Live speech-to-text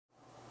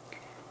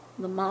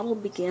The model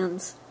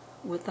begins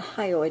with the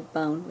hyoid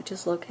bone, which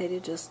is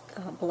located just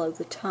below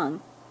the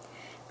tongue.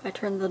 If I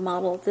turn the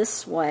model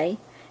this way,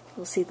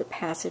 you'll see the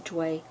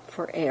passageway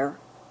for air.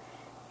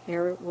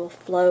 Air will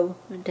flow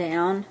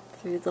down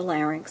through the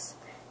larynx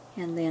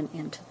and then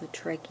into the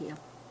trachea.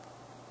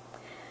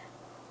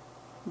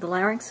 The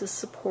larynx is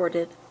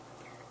supported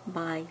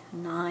by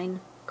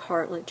 9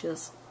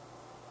 cartilages.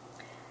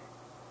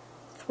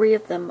 3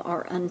 of them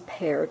are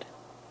unpaired.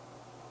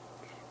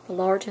 The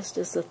largest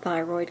is the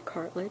thyroid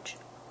cartilage,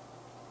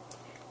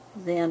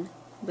 then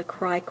the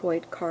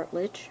cricoid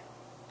cartilage,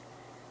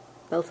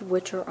 both of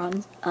which are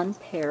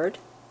unpaired.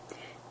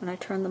 When I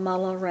turn the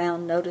model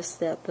around, notice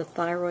that the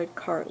thyroid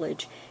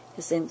cartilage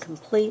is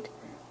incomplete,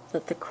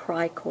 but the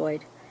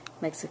cricoid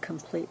makes a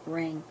complete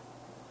ring.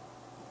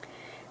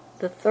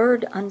 The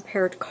 3rd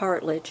unpaired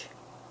cartilage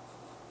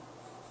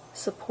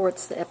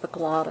supports the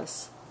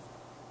epiglottis.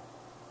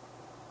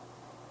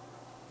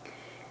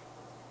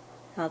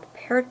 Now the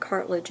paired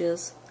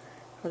cartilages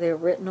are the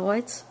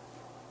arytenoids.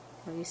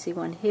 Now you see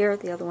one here,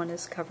 the other one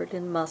is covered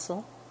in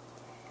muscle.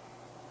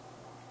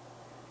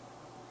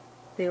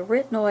 The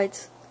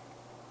arytenoids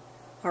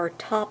are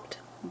topped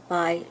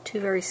by 2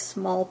 very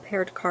small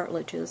paired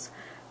cartilages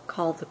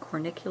called the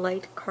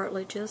corniculate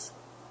cartilages.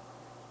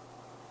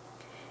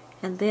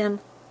 And then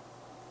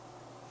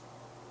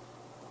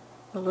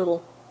the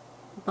little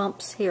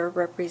bumps here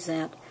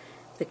represent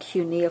the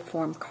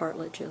cuneiform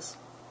cartilages.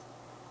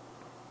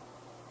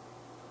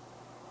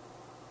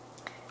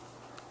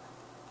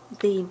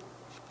 The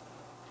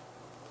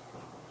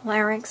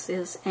larynx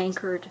is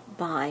anchored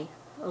by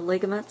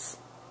ligaments.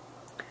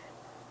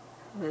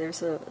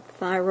 There's a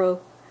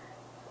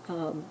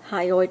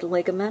hyoid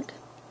ligament,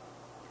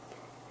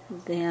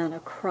 then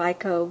a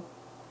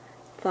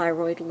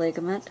cricothyroid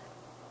ligament,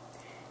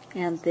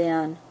 and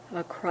then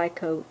a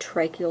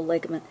cricotracheal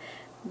ligament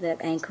that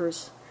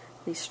anchors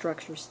these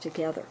structures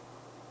together.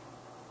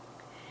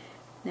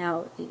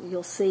 Now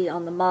you'll see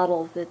on the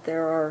model that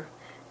there are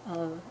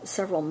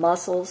several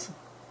muscles.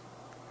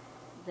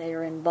 They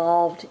are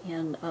involved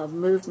in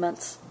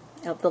movements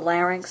of the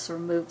larynx or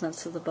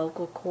movements of the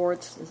vocal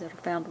cords that are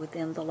found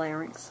within the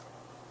larynx.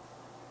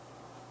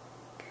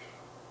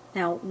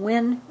 Now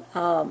when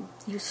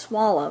you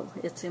swallow,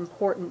 it's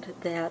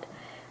important that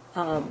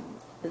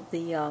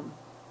the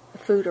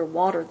food or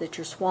water that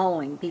you're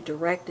swallowing be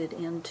directed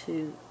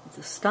into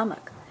the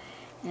stomach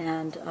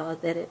and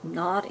that it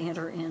not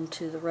enter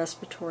into the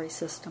respiratory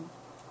system.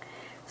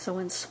 So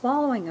when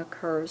swallowing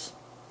occurs,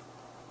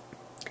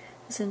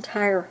 this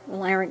entire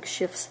larynx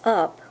shifts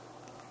up,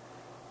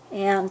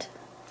 and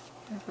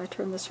if I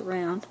turn this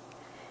around,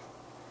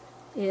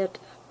 it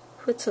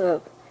puts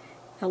a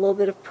little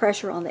bit of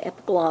pressure on the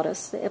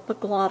epiglottis. The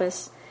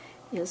epiglottis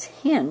is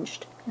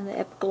hinged, and the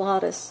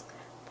epiglottis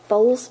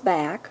folds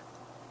back.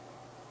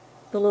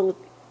 The little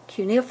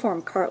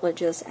cuneiform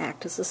cartilages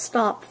act as a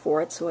stop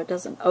for it so it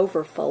doesn't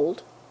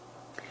overfold,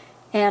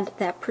 and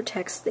that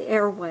protects the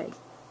airway.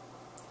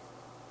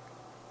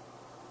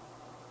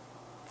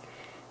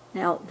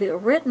 Now, the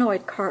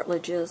arytenoid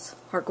cartilages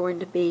are going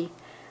to be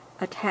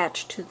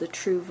attached to the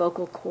true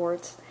vocal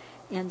cords,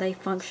 and they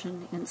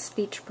function in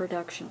speech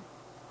production.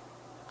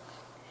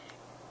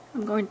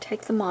 I'm going to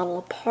take the model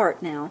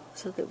apart now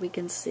so that we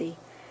can see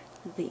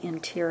the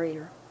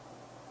interior.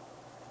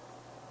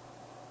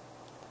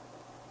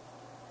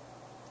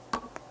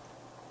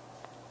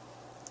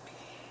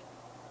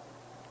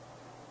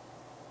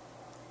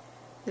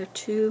 There are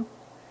 2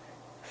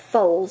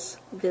 folds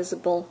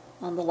visible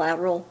on the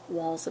lateral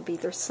walls of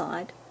either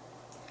side.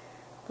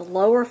 The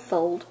lower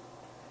fold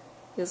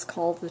is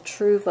called the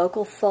true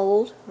vocal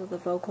fold, or the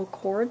vocal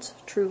cords,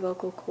 true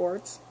vocal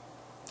cords,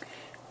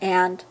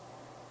 and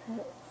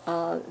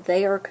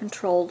they are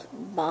controlled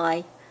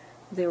by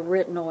the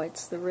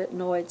arytenoids. The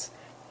arytenoids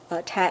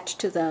attach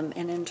to them,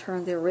 and in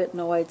turn the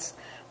arytenoids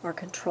are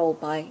controlled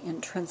by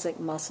intrinsic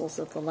muscles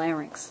of the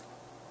larynx.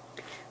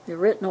 The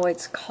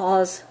arytenoids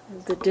cause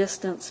the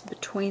distance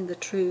between the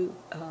true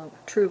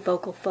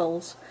vocal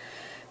folds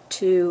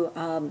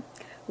to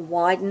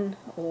widen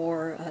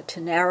or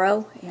to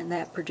narrow, and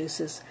that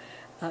produces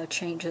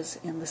changes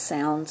in the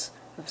sounds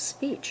of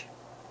speech.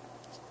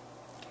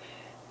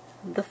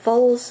 The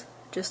folds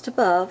just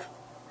above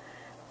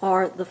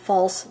are the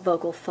false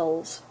vocal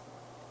folds.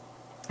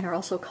 They're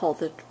also called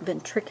the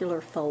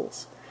ventricular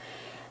folds.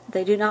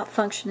 They do not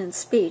function in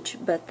speech,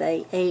 but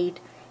they aid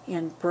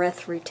in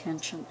breath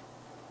retention.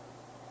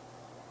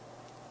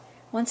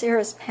 Once air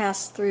has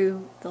passed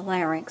through the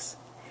larynx,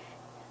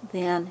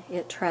 then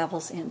it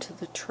travels into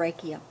the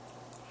trachea.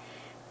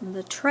 And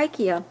the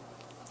trachea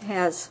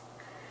has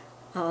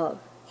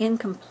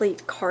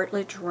incomplete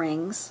cartilage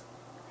rings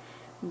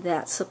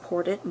that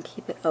support it and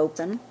keep it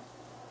open.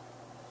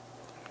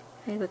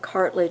 Okay, the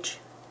cartilage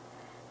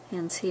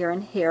ends here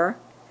and here,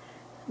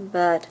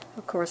 but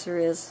of course there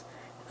is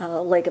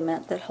a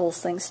ligament that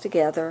holds things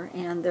together,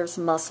 and there's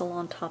muscle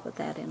on top of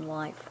that in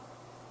life.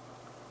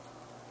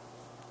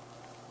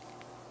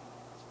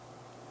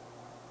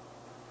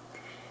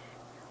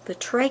 The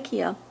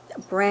trachea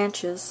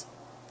branches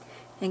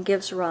and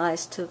gives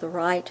rise to the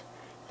right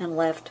and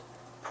left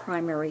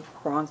primary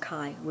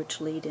bronchi,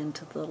 which lead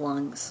into the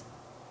lungs.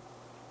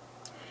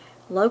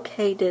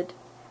 Located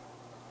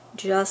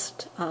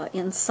just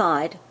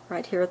inside,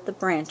 right here at the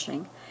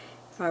branching,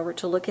 if I were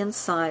to look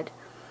inside,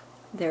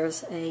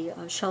 there's a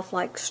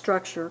shelf-like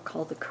structure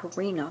called the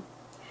carina,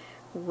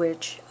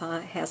 which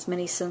has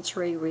many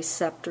sensory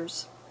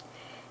receptors.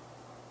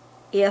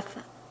 If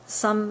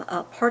some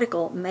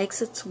particle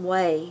makes its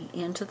way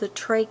into the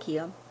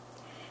trachea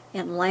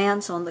and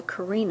lands on the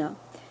carina,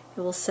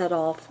 it will set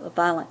off a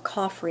violent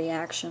cough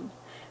reaction,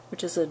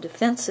 which is a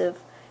defensive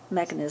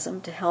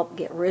mechanism to help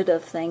get rid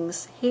of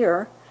things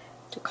here,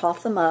 to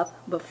cough them up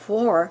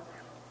before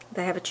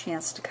they have a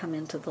chance to come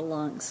into the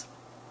lungs.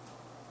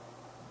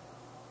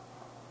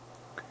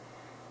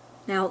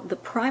 Now, the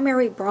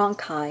primary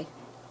bronchi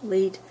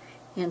lead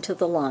into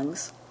the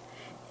lungs,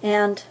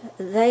 and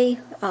they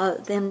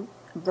then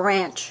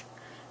branch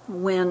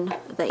when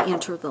they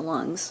enter the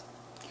lungs.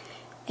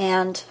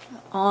 And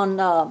on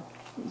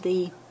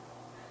the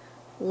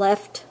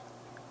left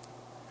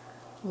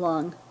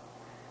lung,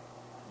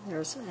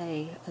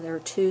 there are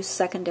two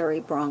secondary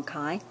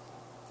bronchi.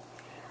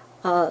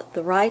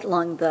 The right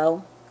lung,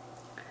 though,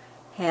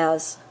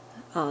 has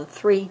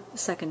three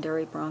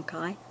secondary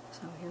bronchi.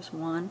 So here's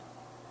 1,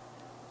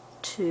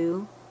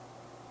 2,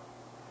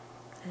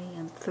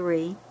 and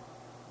 3.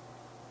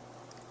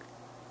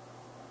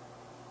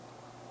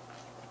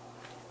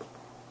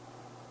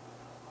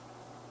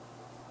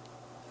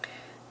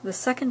 The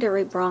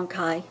secondary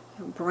bronchi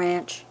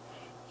branch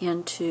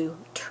into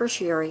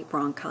tertiary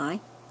bronchi.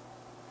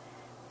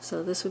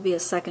 So this would be a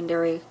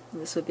secondary,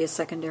 this would be a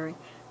secondary,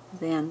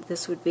 then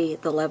this would be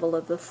at the level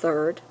of the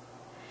third,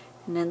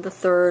 and then the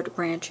third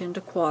branch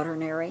into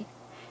quaternary,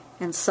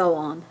 and so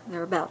on.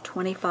 There are about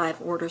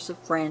 25 orders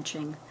of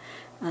branching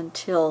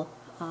until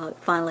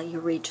finally you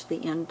reach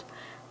the end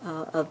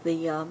of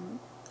the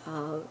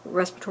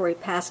respiratory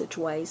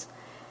passageways,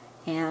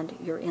 and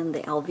you're in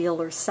the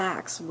alveolar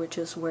sacs, which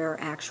is where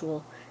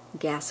actual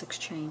gas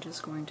exchange is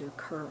going to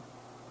occur.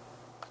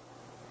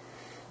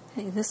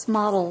 Okay, this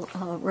model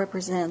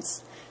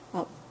represents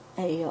a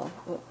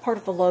part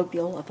of a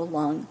lobule of a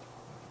lung.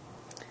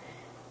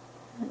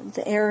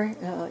 The air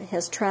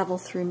has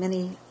traveled through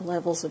many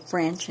levels of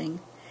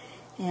branching,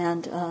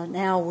 and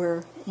now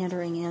we're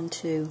entering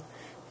into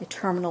a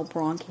terminal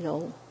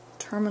bronchiole.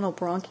 Terminal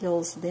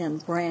bronchioles then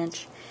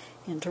branch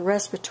into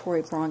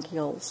respiratory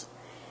bronchioles.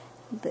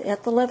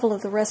 At the level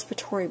of the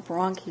respiratory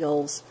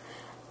bronchioles,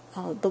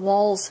 the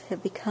walls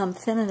have become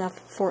thin enough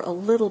for a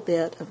little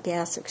bit of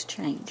gas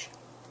exchange.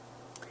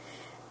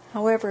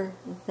 However,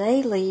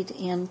 they lead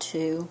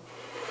into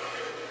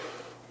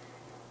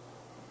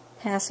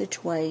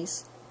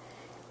passageways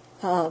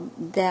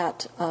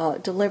that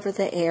deliver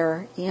the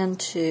air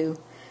into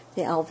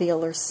the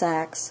alveolar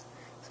sacs.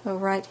 So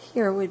right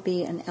here would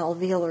be an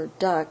alveolar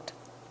duct,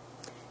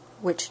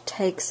 which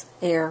takes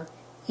air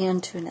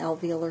into an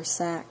alveolar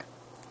sac.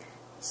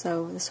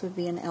 So this would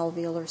be an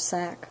alveolar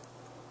sac.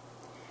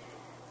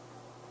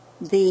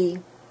 The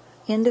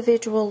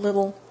individual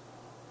little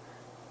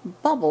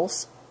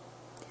bubbles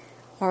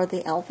are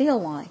the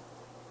alveoli,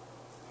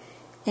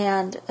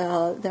 and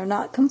they're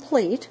not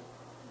complete.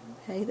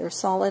 Okay, they're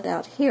solid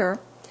out here,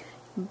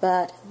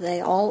 but they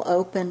all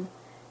open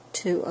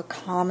to a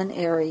common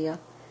area,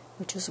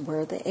 which is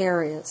where the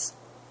air is.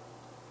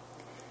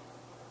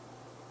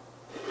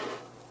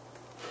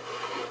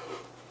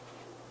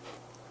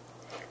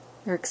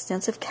 There are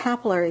extensive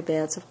capillary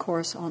beds, of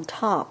course, on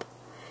top.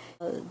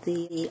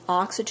 The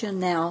oxygen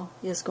now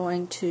is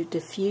going to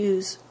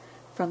diffuse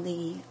from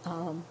the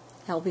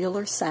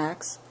alveolar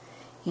sacs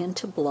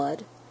into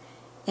blood,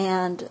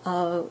 and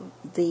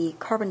the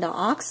carbon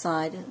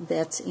dioxide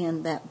that's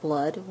in that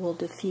blood will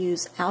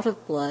diffuse out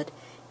of blood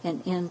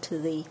and into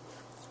the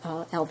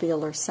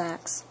alveolar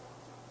sacs.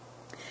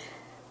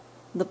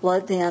 The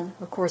blood then,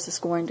 of course, is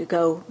going to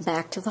go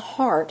back to the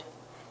heart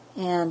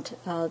and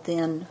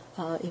then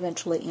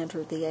eventually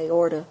enter the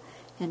aorta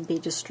and be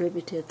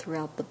distributed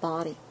throughout the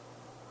body.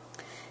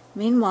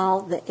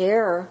 Meanwhile, the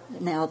air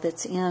now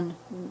that's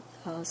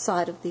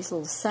inside of these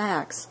little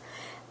sacs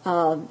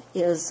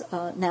is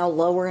now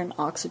lower in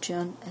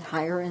oxygen and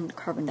higher in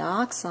carbon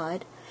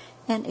dioxide,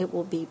 and it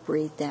will be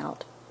breathed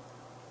out.